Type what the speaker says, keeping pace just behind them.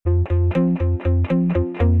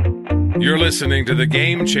You're listening to The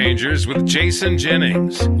Game Changers with Jason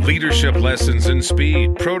Jennings. Leadership lessons in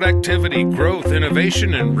speed, productivity, growth,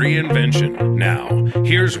 innovation, and reinvention. Now,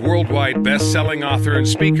 here's worldwide best-selling author and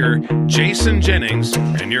speaker, Jason Jennings,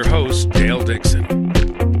 and your host, Dale Dixon.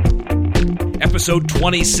 Episode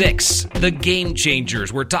 26, The Game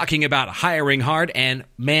Changers. We're talking about hiring hard and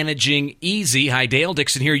managing easy. Hi, Dale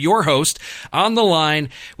Dixon here, your host, on the line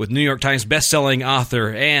with New York Times bestselling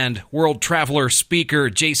author and world traveler speaker,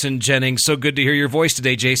 Jason Jennings. So good to hear your voice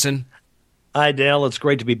today, Jason. Hi, Dale. It's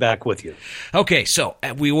great to be back with you. Okay, so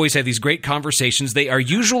we always have these great conversations. They are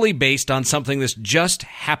usually based on something that's just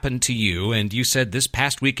happened to you, and you said this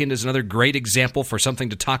past weekend is another great example for something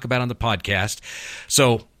to talk about on the podcast.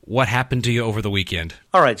 So what happened to you over the weekend?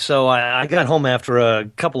 All right, so I got home after a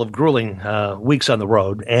couple of grueling weeks on the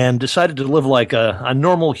road and decided to live like a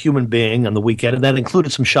normal human being on the weekend, and that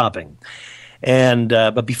included some shopping. And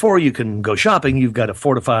but before you can go shopping, you've got to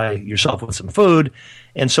fortify yourself with some food.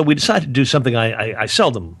 And so we decided to do something I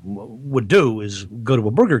seldom would do, is go to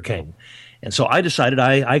a Burger King. And so I decided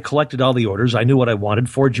I collected all the orders. I knew what I wanted: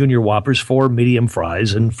 4 Junior Whoppers, 4 medium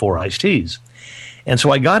fries, and 4 iced teas. And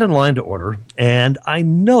so I got in line to order, and I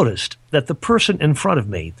noticed that the person in front of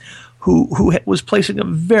me, who was placing a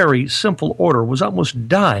very simple order, was almost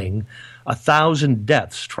dying 1,000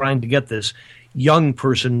 deaths trying to get this young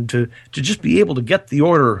person to just be able to get the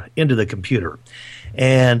order into the computer.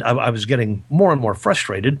 And I was getting more and more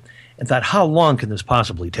frustrated and thought, how long can this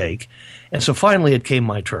possibly take? And so finally it came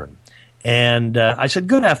my turn. And I said,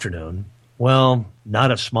 "Good afternoon." Well,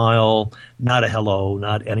 not a smile, not a hello,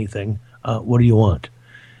 not anything. "What do you want?"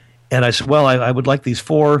 And I said, "Well, I would like these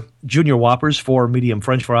 4 Junior Whoppers, 4 medium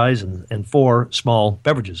French fries, and 4 small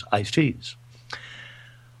beverages, iced teas."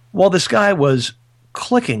 Well, this guy was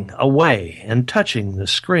clicking away and touching the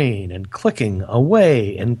screen and clicking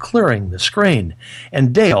away and clearing the screen.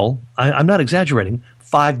 And Dale, I'm not exaggerating,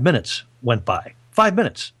 5 minutes went by. 5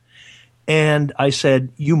 minutes. And I said,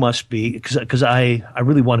 "You must be," because I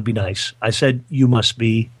really want to be nice. I said, "You must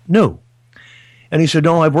be new." And he said,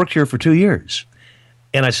 "No, I've worked here for 2 years."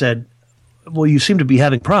 And I said, "Well, you seem to be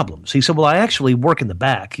having problems." He said, "Well, I actually work in the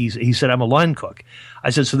back." He said, "I'm a line cook." I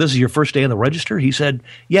said, "So this is your first day on the register?" He said,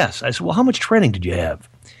 "Yes." I said, "Well, how much training did you have?"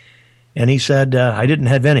 And he said, "I didn't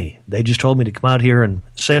have any. They just told me to come out here and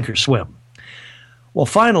sink or swim." Well,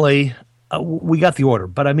 finally, we got the order,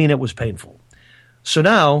 but I mean, it was painful. So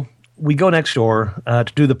now we go next door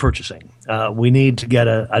to do the purchasing. We need to get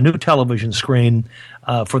a new television screen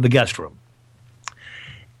for the guest room.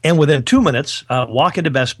 And within 2 minutes, walk into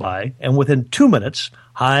Best Buy, and within 2 minutes,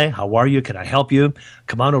 "Hi, how are you? Can I help you?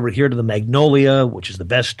 Come on over here to the Magnolia," which is the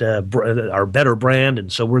best, our better brand.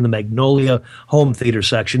 And so we're in the Magnolia home theater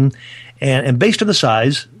section. And based on the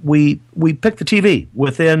size, we picked the TV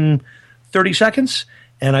within 30 seconds.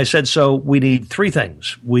 And I said, "So we need 3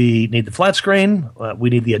 things. We need the flat screen, we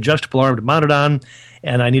need the adjustable arm to mount it on,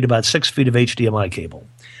 and I need about 6 feet of HDMI cable."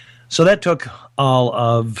 So that took all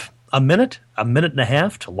of a minute and a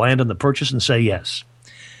half to land on the purchase and say yes.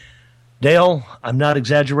 Dale, I'm not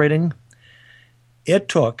exaggerating. It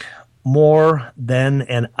took more than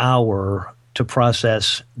an hour to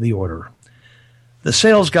process the order. The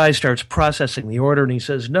sales guy starts processing the order, and he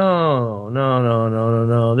says, No,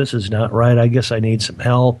 this is not right. I guess I need some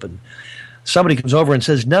help. And somebody comes over and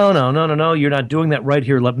says, No, you're not doing that right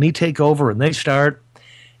here. Let me take over. And they start,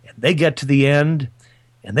 and they get to the end,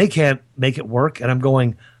 and they can't make it work. And I'm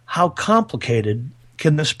going, how complicated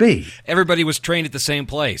can this be? Everybody was trained at the same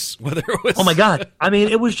place. Whether it was Oh, my God.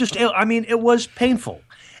 It was painful.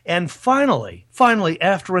 And finally,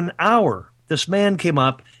 after an hour, this man came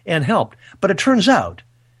up and helped. But it turns out,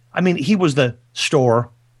 he was the store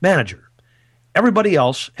manager. Everybody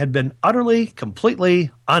else had been utterly,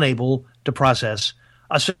 completely unable to process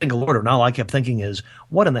a single order. And all I kept thinking is,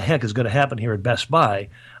 what in the heck is going to happen here at Best Buy?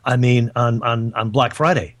 On Black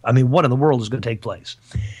Friday. What in the world is going to take place?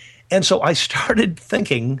 And so I started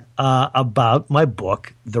thinking about my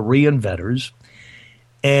book, The Reinventors.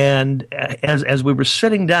 And as we were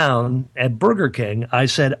sitting down at Burger King, I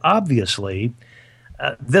said, obviously,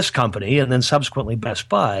 this company and then subsequently Best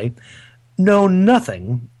Buy know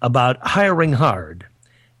nothing about hiring hard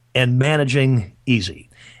and managing easy.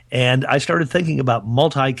 And I started thinking about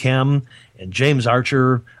Multichem and James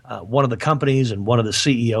Archer, one of the companies and one of the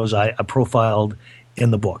CEOs I profiled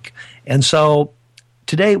in the book. And so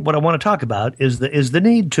today what I want to talk about is the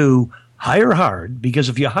need to hire hard, because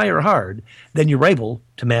if you hire hard, then you're able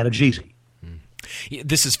to manage easy.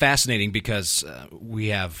 This is fascinating because we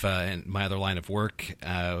have, in my other line of work,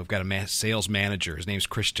 we've got a sales manager. His name's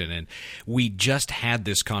Christian, and we just had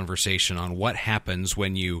this conversation on what happens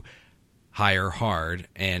when you hire hard,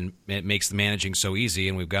 and it makes the managing so easy,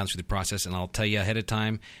 and we've gone through the process, and I'll tell you ahead of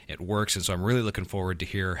time, it works, and so I'm really looking forward to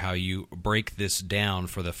hear how you break this down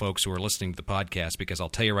for the folks who are listening to the podcast, because I'll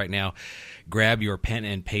tell you right now, grab your pen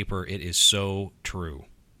and paper. It is so true.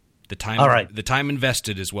 The time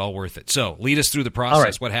invested is well worth it. So lead us through the process. All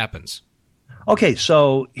right. What happens? Okay,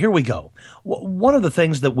 so here we go. One of the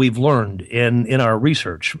things that we've learned in our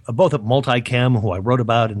research, both at Multichem, who I wrote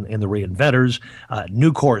about in the Reinventors,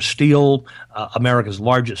 Nucor Steel, America's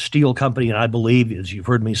largest steel company, and I believe, as you've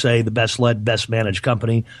heard me say, the best led, best managed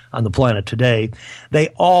company on the planet today, they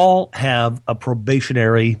all have a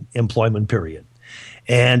probationary employment period.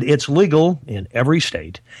 And it's legal in every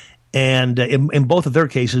state. And in both of their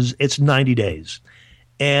cases, it's 90 days.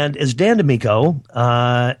 And as Dan D'Amico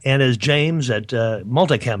and as James at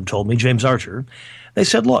Multichem told me, James Archer, they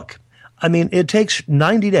said, look, I mean, it takes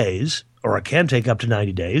 90 days, or it can take up to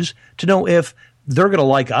 90 days, to know if they're going to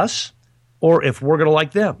like us or if we're going to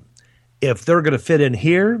like them, if they're going to fit in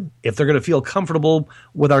here, if they're going to feel comfortable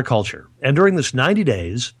with our culture. And during this 90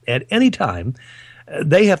 days, at any time,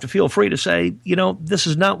 they have to feel free to say, this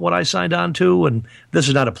is not what I signed on to, and this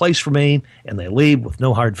is not a place for me, and they leave with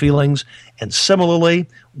no hard feelings. And similarly,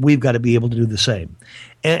 we've got to be able to do the same.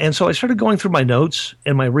 And so I started going through my notes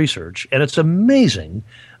and my research, and it's amazing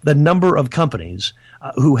the number of companies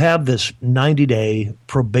who have this 90-day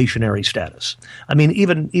probationary status. I mean,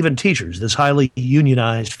 even teachers, this highly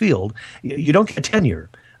unionized field, you don't get tenure,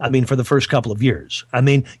 for the first couple of years.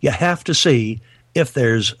 You have to see if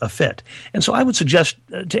there's a fit. And so I would suggest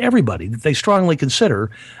to everybody that they strongly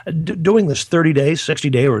consider doing this 30-day,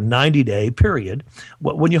 60-day, or 90-day period.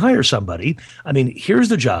 When you hire somebody, here's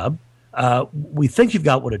the job. We think you've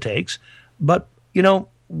got what it takes, but,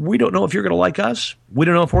 we don't know if you're going to like us. We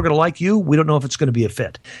don't know if we're going to like you. We don't know if it's going to be a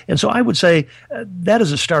fit. And so I would say that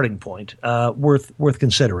is a starting point worth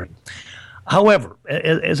considering. However,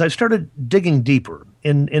 as I started digging deeper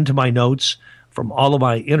into my notes from all of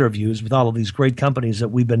my interviews with all of these great companies that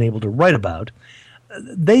we've been able to write about,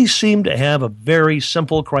 they seem to have a very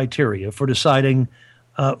simple criteria for deciding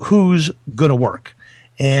who's going to work.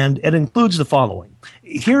 And it includes the following.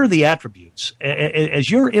 Here are the attributes. As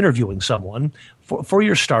you're interviewing someone for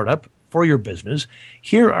your startup, for your business,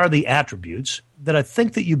 here are the attributes that I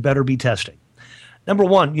think that you better be testing. Number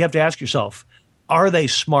one, you have to ask yourself, are they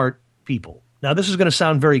smart people? Now, this is going to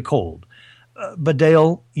sound very cold, but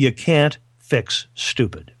Dale, you can't fix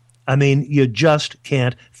stupid. You just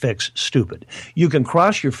can't fix stupid. You can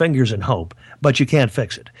cross your fingers and hope, but you can't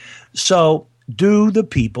fix it. So does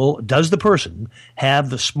the person have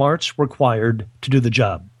the smarts required to do the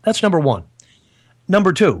job? That's number one.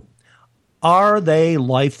 Number two, are they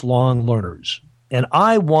lifelong learners? And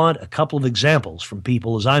I want a couple of examples from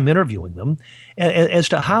people as I'm interviewing them as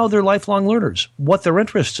to how they're lifelong learners, what their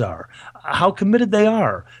interests are, how committed they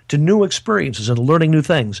are to new experiences and learning new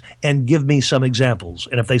things, and give me some examples.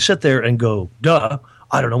 And if they sit there and go, duh,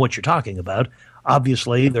 I don't know what you're talking about,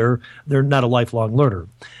 obviously they're not a lifelong learner.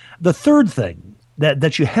 The third thing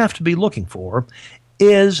that you have to be looking for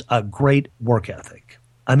is a great work ethic.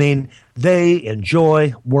 They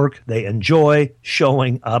enjoy work. They enjoy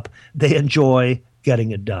showing up. They enjoy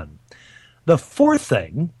getting it done. The fourth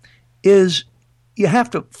thing is you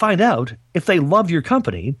have to find out if they love your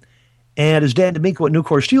company, and as Dan D'Amico at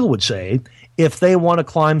Nucor Steel would say, if they want to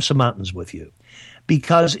climb some mountains with you.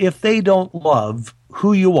 Because if they don't love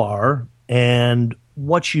who you are and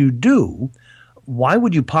what you do, why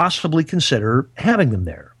would you possibly consider having them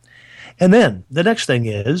there? And then the next thing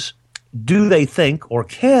is, do they think, or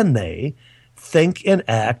can they think and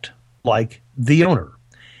act like the owner?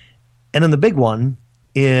 And then the big one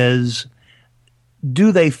is,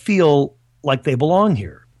 do they feel like they belong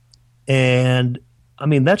here? And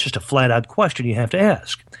that's just a flat out question you have to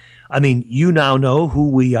ask. You now know who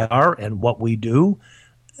we are and what we do.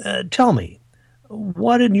 Tell me,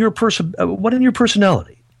 what in your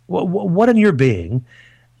personality, what in your being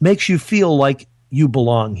makes you feel like you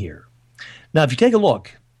belong here? Now, if you take a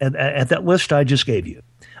look at that list I just gave you,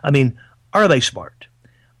 are they smart?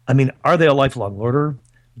 Are they a lifelong learner?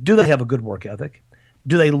 Do they have a good work ethic?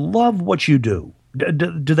 Do they love what you do?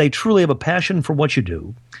 Do they truly have a passion for what you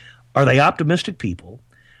do? Are they optimistic people?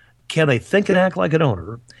 Can they think and act like an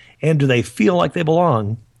owner? And do they feel like they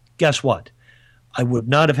belong? Guess what? I would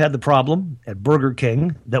not have had the problem at Burger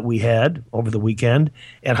King that we had over the weekend,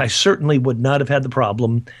 and I certainly would not have had the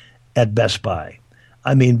problem at Best Buy.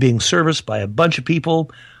 Being serviced by a bunch of people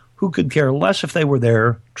who could care less if they were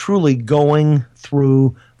there, truly going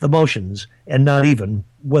through the motions and not even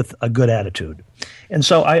with a good attitude. And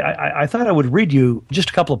so I thought I would read you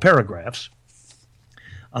just a couple of paragraphs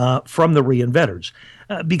from the Reinventors.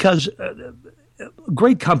 Because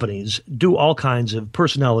great companies do all kinds of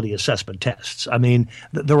personality assessment tests. I mean,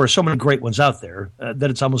 there are so many great ones out there that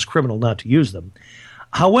it's almost criminal not to use them.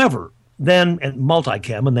 However, then, and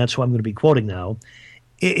Multicam, and that's who I'm going to be quoting now,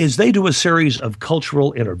 is they do a series of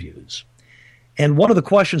cultural interviews. And one of the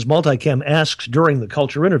questions Multicam asks during the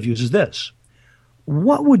culture interviews is this: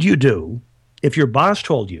 what would you do if your boss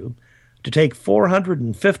told you to take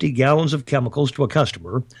 450 gallons of chemicals to a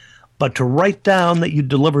customer, but to write down that you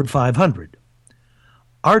delivered 500?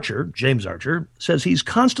 Archer, James Archer, says he's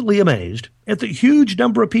constantly amazed at the huge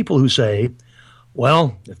number of people who say,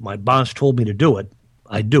 well, if my boss told me to do it,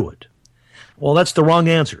 I'd do it. Well, that's the wrong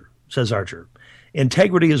answer, says Archer.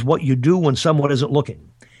 Integrity is what you do when someone isn't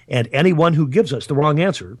looking, and anyone who gives us the wrong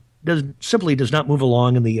answer simply does not move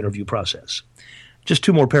along in the interview process. Just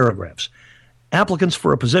 2 more paragraphs. Applicants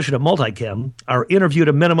for a position at Multicam are interviewed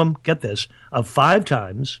a minimum, get this, of 5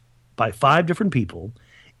 times by 5 different people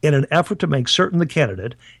in an effort to make certain the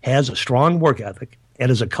candidate has a strong work ethic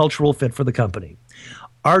and is a cultural fit for the company.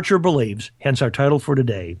 Archer believes, hence our title for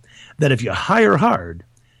today, that if you hire hard,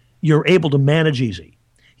 you're able to manage easy.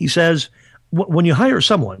 He says, when you hire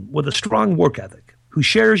someone with a strong work ethic who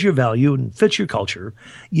shares your value and fits your culture,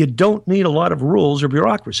 you don't need a lot of rules or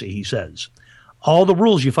bureaucracy, he says. All the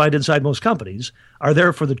rules you find inside most companies are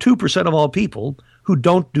there for the 2% of all people who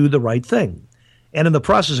don't do the right thing. And in the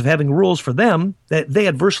process of having rules for them, they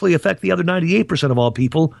adversely affect the other 98% of all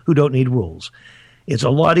people who don't need rules. It's a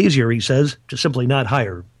lot easier, he says, to simply not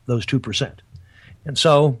hire those 2%. And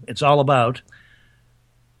so it's all about,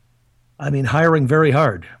 hiring very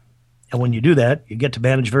hard. And when you do that, you get to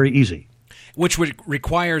manage very easy. Which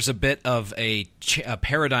requires a bit of a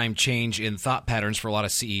paradigm change in thought patterns for a lot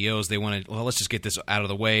of CEOs. They want to, let's just get this out of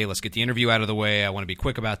the way. Let's get the interview out of the way. I want to be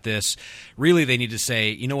quick about this. Really, they need to say,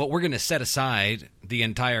 you know what, we're going to set aside the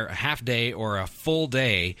entire half day or a full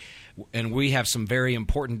day, and we have some very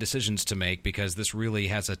important decisions to make because this really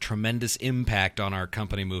has a tremendous impact on our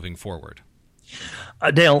company moving forward.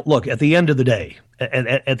 Dale, look, at the end of the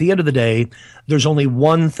day, there's only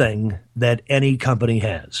one thing that any company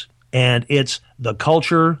has, and it's the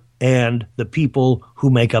culture and the people who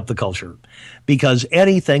make up the culture. Because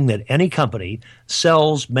anything that any company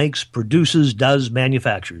sells, makes, produces, does,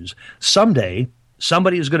 manufactures, someday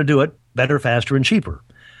somebody is going to do it better, faster, and cheaper.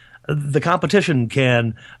 The competition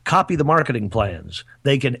can copy the marketing plans.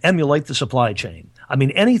 They can emulate the supply chain.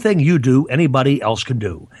 Anything you do, anybody else can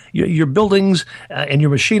do. Your buildings and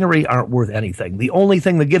your machinery aren't worth anything. The only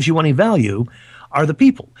thing that gives you any value are the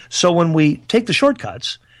people. So when we take the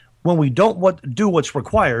shortcuts, when we don't do what's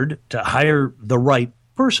required to hire the right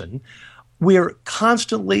person, we're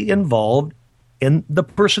constantly involved in the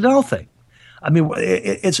personnel thing.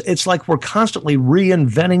 It's like we're constantly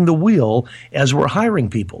reinventing the wheel as we're hiring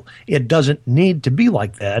people. It doesn't need to be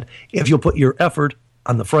like that if you'll put your effort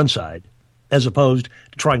on the front side as opposed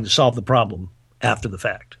to trying to solve the problem after the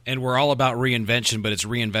fact. And we're all about reinvention, but it's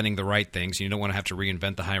reinventing the right things. You don't want to have to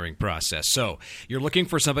reinvent the hiring process. So you're looking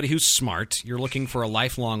for somebody who's smart. You're looking for a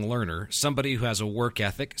lifelong learner, somebody who has a work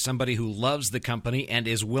ethic, somebody who loves the company and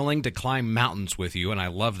is willing to climb mountains with you. And I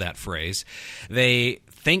love that phrase. They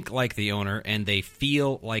think like the owner and they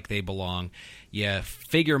feel like they belong. You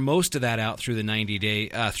figure most of that out through the 90-day,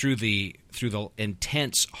 through the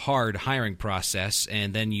intense, hard hiring process,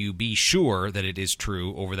 and then you be sure that it is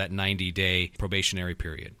true over that 90-day probationary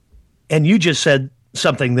period. And you just said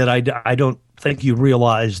something that I don't think you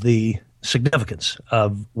realize the significance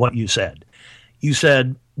of what you said. You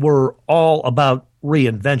said we're all about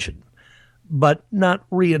reinvention, but not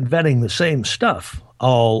reinventing the same stuff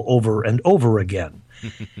all over and over again.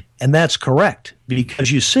 And that's correct,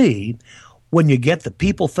 because you see, when you get the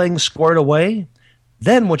people thing squared away,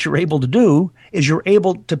 then what you're able to do is you're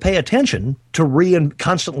able to pay attention to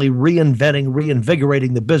constantly reinventing,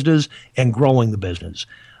 reinvigorating the business and growing the business.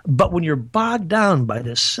 But when you're bogged down by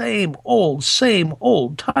the same old,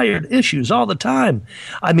 tired issues all the time,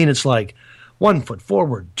 it's like 1 foot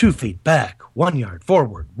forward, 2 feet back, 1 yard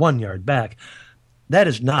forward, 1 yard back. That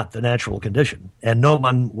is not the natural condition, and no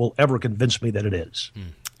one will ever convince me that it is.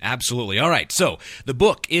 Absolutely. All right. So the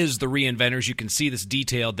book is The Reinventors. You can see this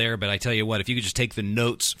detailed there, but I tell you what, if you could just take the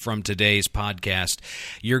notes from today's podcast,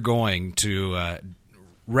 you're going to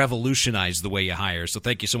revolutionize the way you hire. So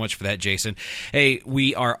thank you so much for that, Jason. Hey,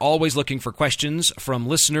 we are always looking for questions from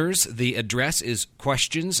listeners. The address is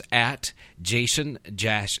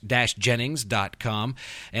questions@jason-jennings.com,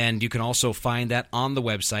 and you can also find that on the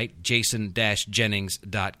website,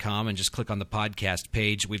 jason-jennings.com, and just click on the podcast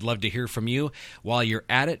page. We'd love to hear from you. While you're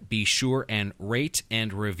at it, be sure and rate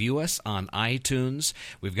and review us on iTunes.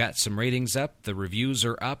 We've got some ratings up. The reviews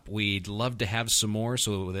are up. We'd love to have some more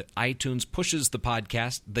so that iTunes pushes the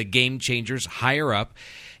podcast, The Game Changers, higher up,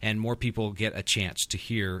 and more people get a chance to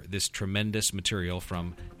hear this tremendous material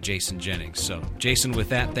from Jason Jennings. So, Jason, with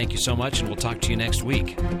that, thank you so much, and we'll talk to you next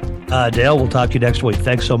week. Dale, we'll talk to you next week.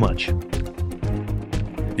 Thanks so much.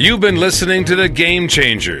 You've been listening to The Game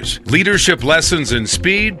Changers, leadership lessons in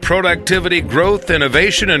speed, productivity, growth,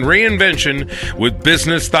 innovation, and reinvention with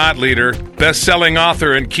business thought leader, best-selling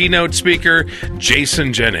author, and keynote speaker,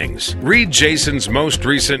 Jason Jennings. Read Jason's most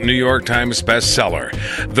recent New York Times bestseller,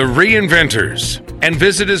 The Reinventors, and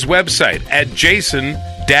visit his website at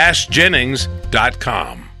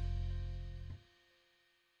jason-jennings.com.